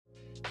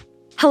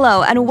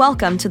Hello, and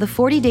welcome to the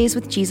 40 Days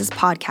with Jesus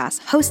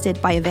podcast,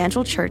 hosted by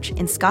Evangel Church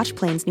in Scotch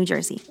Plains, New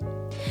Jersey.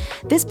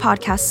 This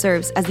podcast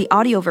serves as the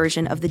audio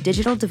version of the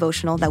digital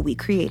devotional that we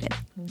created.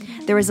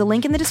 There is a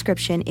link in the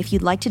description if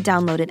you'd like to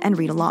download it and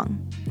read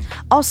along.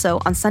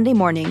 Also, on Sunday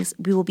mornings,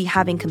 we will be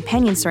having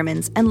companion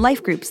sermons and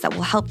life groups that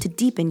will help to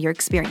deepen your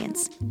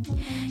experience.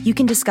 You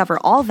can discover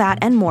all that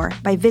and more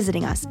by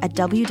visiting us at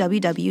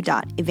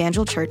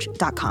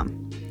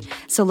www.evangelchurch.com.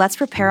 So let's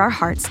prepare our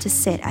hearts to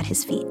sit at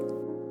his feet.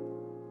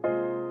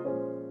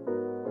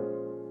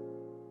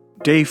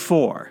 Day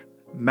 4,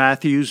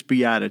 Matthew's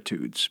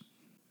Beatitudes.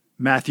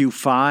 Matthew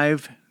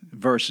 5,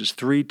 verses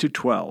 3 to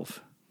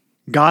 12.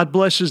 God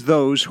blesses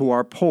those who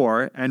are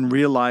poor and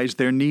realize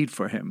their need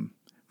for him,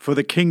 for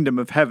the kingdom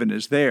of heaven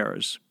is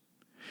theirs.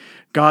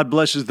 God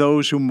blesses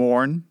those who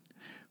mourn,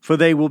 for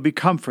they will be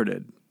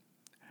comforted.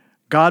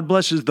 God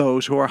blesses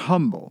those who are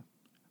humble,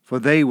 for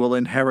they will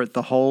inherit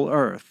the whole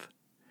earth.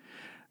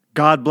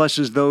 God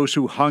blesses those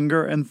who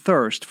hunger and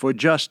thirst for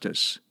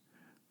justice,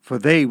 for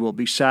they will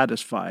be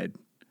satisfied.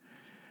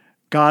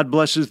 God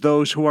blesses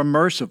those who are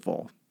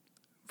merciful,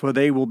 for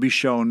they will be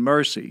shown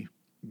mercy.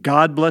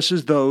 God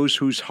blesses those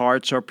whose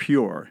hearts are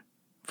pure,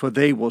 for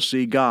they will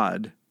see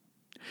God.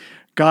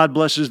 God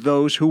blesses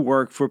those who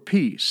work for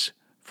peace,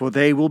 for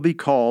they will be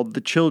called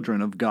the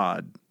children of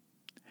God.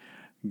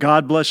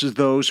 God blesses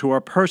those who are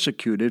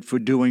persecuted for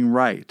doing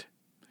right,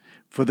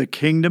 for the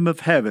kingdom of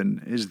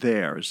heaven is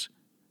theirs.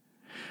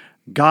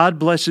 God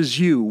blesses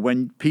you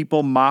when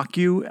people mock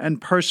you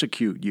and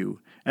persecute you,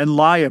 and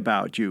lie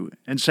about you,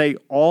 and say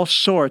all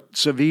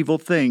sorts of evil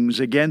things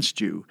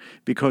against you,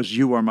 because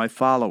you are my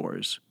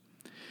followers.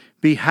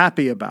 Be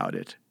happy about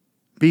it.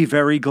 Be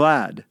very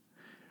glad,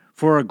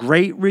 for a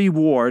great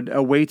reward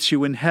awaits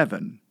you in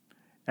heaven.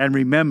 And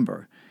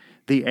remember,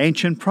 the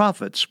ancient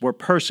prophets were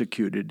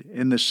persecuted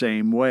in the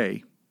same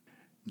way.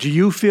 Do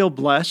you feel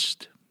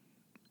blessed?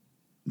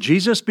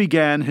 Jesus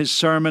began his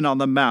Sermon on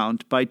the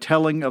Mount by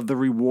telling of the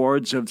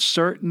rewards of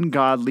certain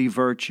godly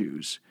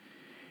virtues.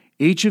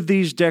 Each of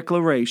these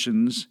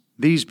declarations,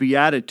 these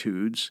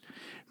Beatitudes,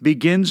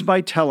 begins by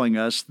telling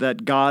us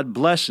that God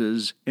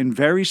blesses in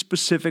very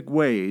specific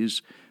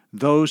ways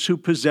those who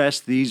possess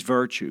these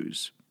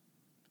virtues.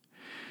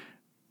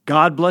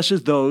 God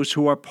blesses those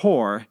who are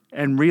poor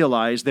and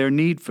realize their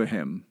need for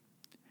him.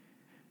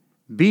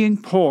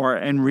 Being poor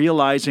and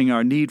realizing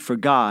our need for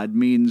God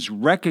means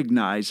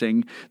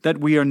recognizing that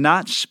we are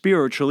not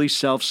spiritually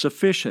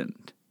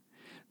self-sufficient,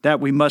 that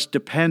we must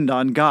depend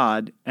on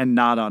God and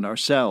not on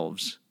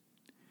ourselves.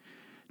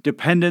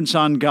 Dependence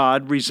on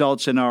God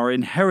results in our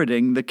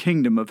inheriting the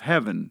kingdom of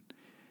heaven,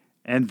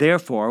 and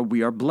therefore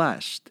we are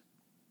blessed.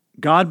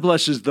 God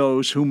blesses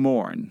those who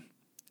mourn.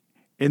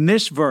 In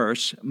this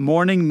verse,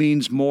 mourning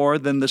means more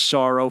than the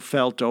sorrow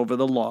felt over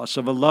the loss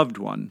of a loved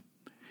one.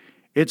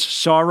 It's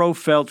sorrow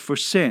felt for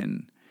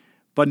sin,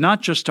 but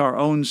not just our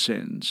own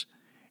sins.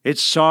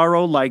 It's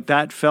sorrow like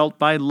that felt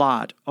by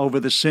Lot over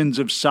the sins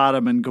of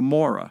Sodom and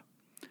Gomorrah,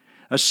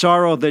 a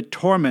sorrow that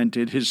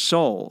tormented his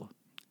soul,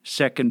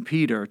 2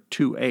 Peter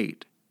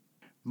 2:8.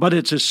 But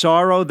it's a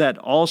sorrow that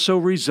also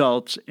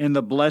results in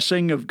the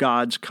blessing of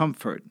God's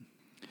comfort.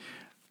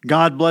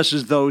 God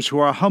blesses those who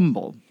are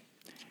humble.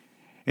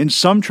 In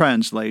some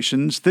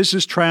translations, this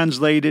is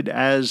translated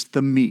as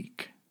the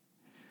meek.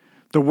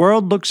 The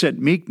world looks at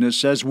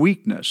meekness as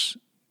weakness,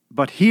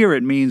 but here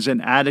it means an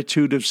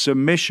attitude of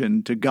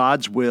submission to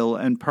God's will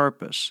and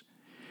purpose.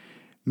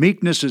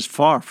 Meekness is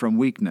far from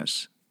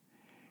weakness.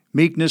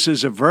 Meekness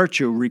is a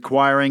virtue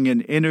requiring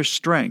an inner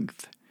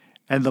strength,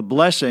 and the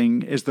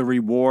blessing is the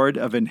reward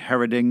of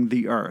inheriting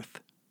the earth.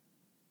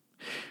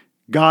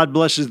 God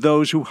blesses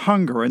those who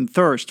hunger and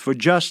thirst for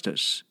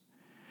justice.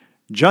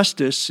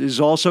 Justice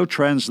is also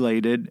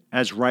translated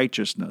as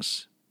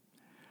righteousness.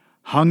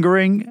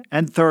 Hungering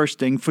and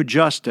thirsting for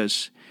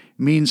justice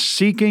means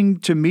seeking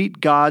to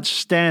meet God's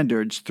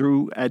standards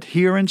through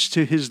adherence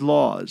to his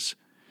laws.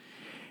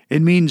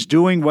 It means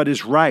doing what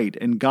is right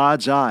in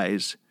God's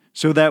eyes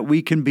so that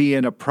we can be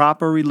in a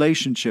proper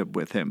relationship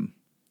with him.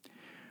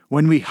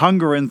 When we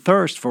hunger and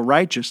thirst for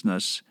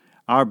righteousness,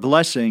 our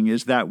blessing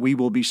is that we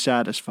will be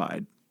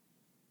satisfied.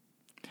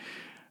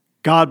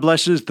 God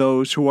blesses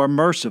those who are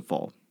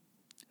merciful.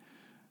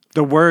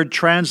 The word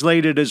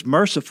translated as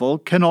merciful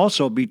can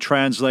also be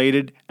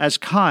translated as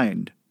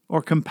kind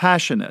or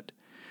compassionate,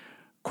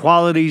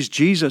 qualities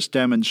Jesus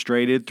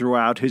demonstrated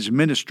throughout his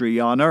ministry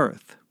on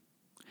earth.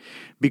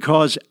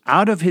 Because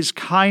out of his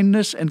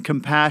kindness and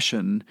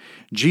compassion,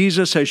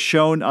 Jesus has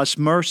shown us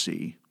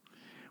mercy.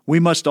 We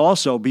must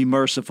also be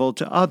merciful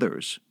to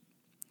others.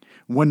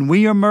 When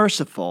we are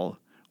merciful,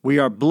 we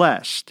are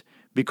blessed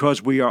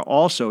because we are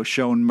also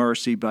shown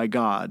mercy by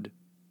God.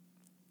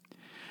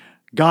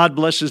 God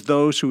blesses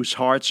those whose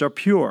hearts are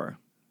pure.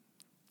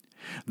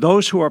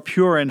 Those who are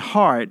pure in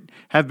heart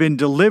have been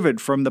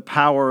delivered from the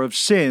power of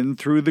sin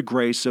through the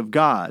grace of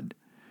God.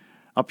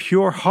 A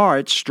pure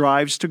heart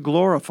strives to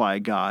glorify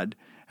God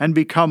and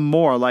become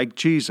more like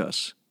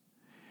Jesus.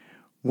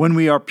 When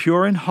we are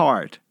pure in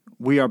heart,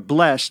 we are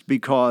blessed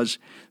because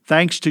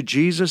Thanks to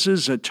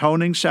Jesus'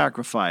 atoning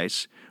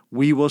sacrifice,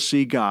 we will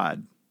see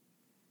God.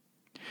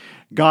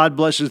 God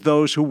blesses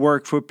those who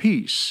work for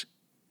peace.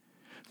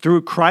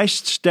 Through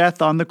Christ's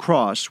death on the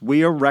cross,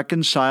 we are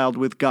reconciled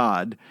with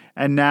God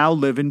and now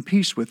live in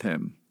peace with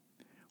Him.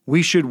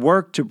 We should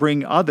work to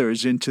bring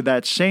others into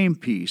that same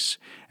peace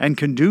and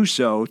can do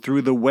so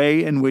through the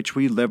way in which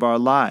we live our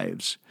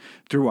lives,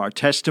 through our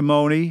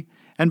testimony,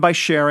 and by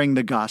sharing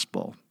the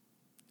gospel.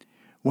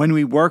 When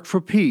we work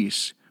for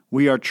peace,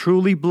 we are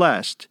truly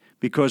blessed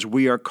because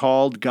we are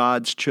called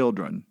God's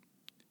children.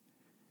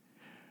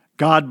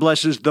 God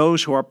blesses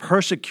those who are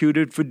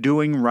persecuted for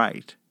doing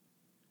right.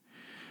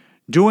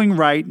 Doing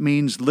right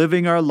means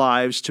living our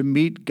lives to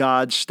meet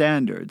God's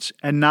standards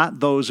and not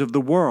those of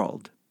the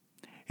world.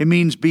 It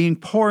means being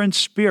poor in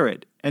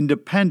spirit and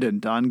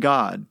dependent on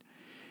God.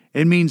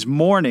 It means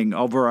mourning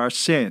over our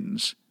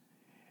sins.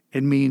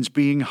 It means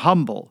being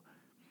humble,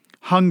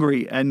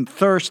 hungry and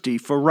thirsty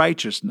for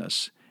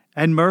righteousness,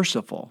 and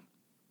merciful.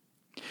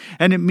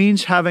 And it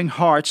means having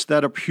hearts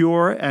that are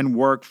pure and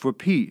work for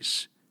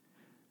peace.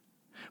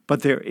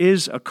 But there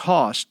is a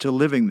cost to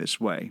living this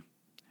way.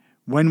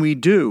 When we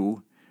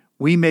do,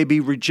 we may be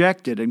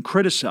rejected and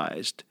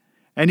criticized,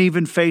 and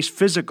even face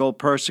physical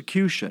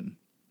persecution.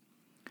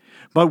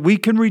 But we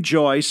can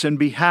rejoice and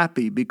be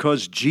happy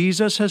because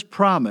Jesus has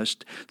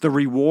promised the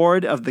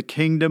reward of the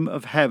kingdom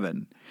of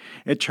heaven,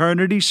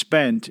 eternity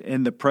spent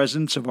in the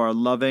presence of our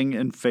loving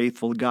and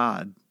faithful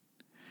God.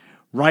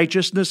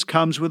 Righteousness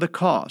comes with a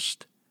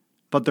cost,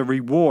 but the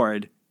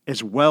reward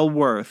is well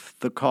worth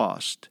the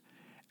cost,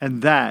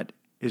 and that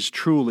is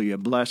truly a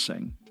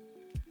blessing.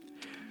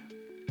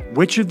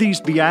 Which of these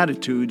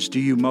Beatitudes do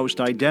you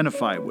most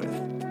identify with?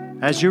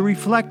 As you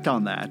reflect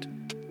on that,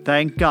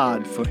 thank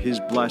God for His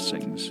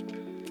blessings.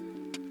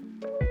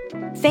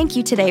 Thank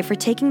you today for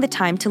taking the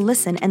time to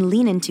listen and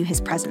lean into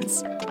His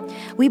presence.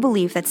 We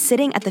believe that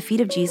sitting at the feet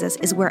of Jesus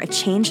is where a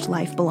changed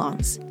life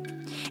belongs.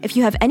 If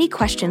you have any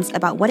questions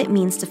about what it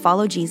means to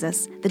follow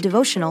Jesus, the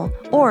devotional,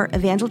 or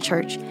Evangel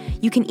Church,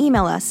 you can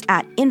email us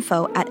at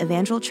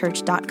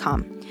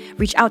info@evangelchurch.com.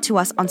 Reach out to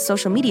us on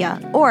social media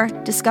or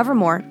discover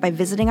more by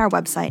visiting our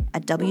website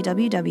at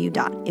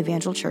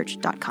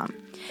www.evangelchurch.com.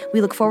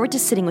 We look forward to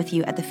sitting with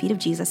you at the feet of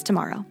Jesus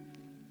tomorrow.